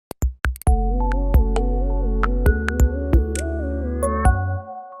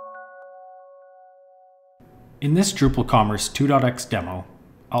In this Drupal Commerce 2.x demo,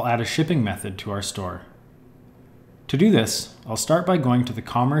 I'll add a shipping method to our store. To do this, I'll start by going to the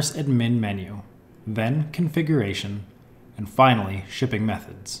Commerce Admin menu, then Configuration, and finally Shipping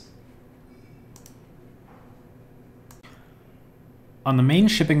Methods. On the main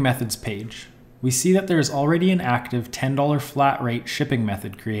Shipping Methods page, we see that there is already an active $10 flat rate shipping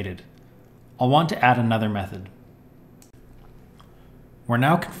method created. I'll want to add another method. We're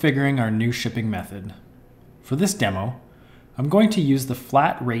now configuring our new shipping method. For this demo, I'm going to use the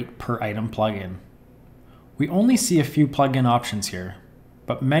flat rate per item plugin. We only see a few plugin options here,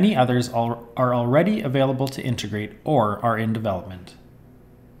 but many others are already available to integrate or are in development.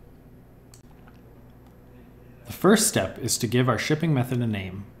 The first step is to give our shipping method a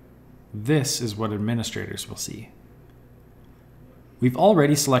name. This is what administrators will see. We've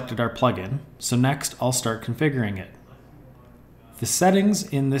already selected our plugin, so next I'll start configuring it. The settings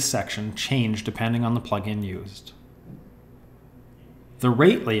in this section change depending on the plugin used. The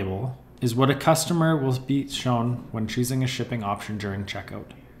rate label is what a customer will be shown when choosing a shipping option during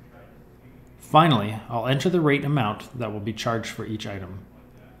checkout. Finally, I'll enter the rate amount that will be charged for each item.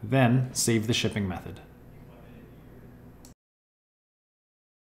 Then save the shipping method.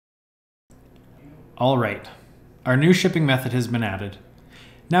 All right, our new shipping method has been added.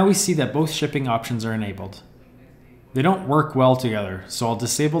 Now we see that both shipping options are enabled. They don't work well together, so I'll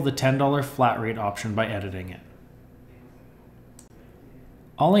disable the $10 flat rate option by editing it.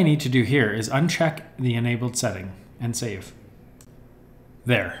 All I need to do here is uncheck the enabled setting and save.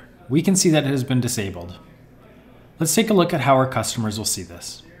 There, we can see that it has been disabled. Let's take a look at how our customers will see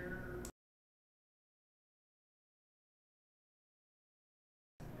this.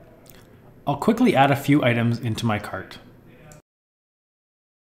 I'll quickly add a few items into my cart.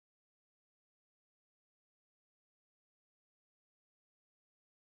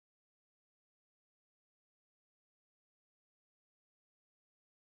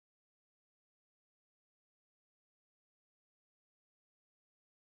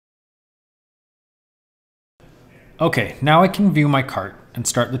 Okay, now I can view my cart and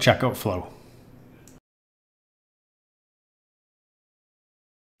start the checkout flow.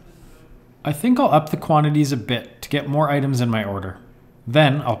 I think I'll up the quantities a bit to get more items in my order.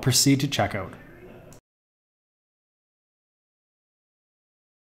 Then I'll proceed to checkout.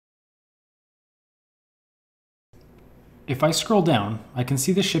 If I scroll down, I can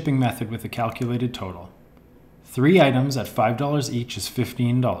see the shipping method with a calculated total. 3 items at $5 each is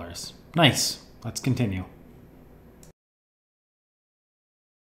 $15. Nice, let's continue.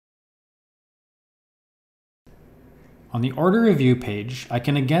 On the order review page, I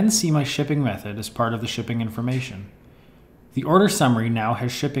can again see my shipping method as part of the shipping information. The order summary now has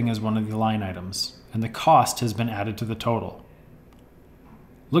shipping as one of the line items, and the cost has been added to the total.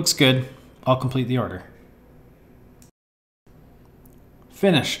 Looks good. I'll complete the order.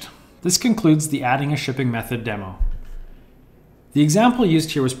 Finished. This concludes the adding a shipping method demo. The example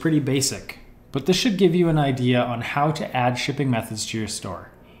used here was pretty basic, but this should give you an idea on how to add shipping methods to your store.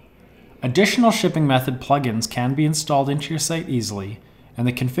 Additional shipping method plugins can be installed into your site easily, and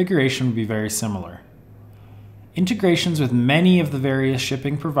the configuration will be very similar. Integrations with many of the various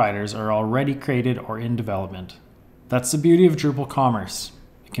shipping providers are already created or in development. That's the beauty of Drupal Commerce.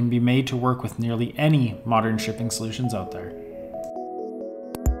 It can be made to work with nearly any modern shipping solutions out there.